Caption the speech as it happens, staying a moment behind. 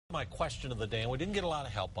My question of the day, and we didn't get a lot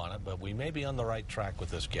of help on it, but we may be on the right track with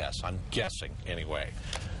this guess. I'm guessing, anyway.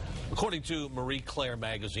 According to Marie Clair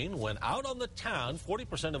magazine, when out on the town,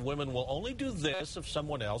 40% of women will only do this if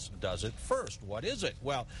someone else does it first. What is it?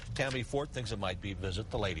 Well, Tammy Ford thinks it might be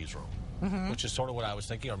visit the ladies' room, which is sort of what I was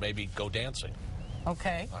thinking, or maybe go dancing.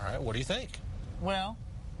 Okay. All right, what do you think? Well,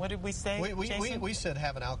 what did we say, Jason? We said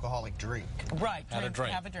have an alcoholic drink. Right. Have a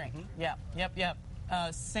drink. Have a drink. Yeah. Yep.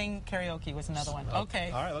 Sing karaoke was another one.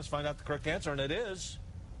 Okay. All right, let's find out the correct answer, and it is...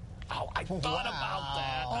 Oh, I thought about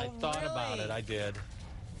that. I thought about it. I did.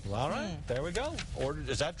 Well, all right, there we go.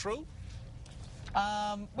 Is that true?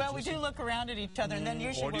 Well, we do look around at each other, and then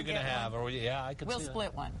usually we'll get have, one. Yeah, I could we'll see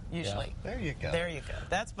split one, usually. Yeah. There you go. There you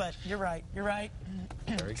go. But you're right. You're right.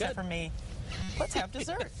 Very good. Except for me. Let's have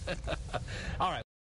dessert. All right.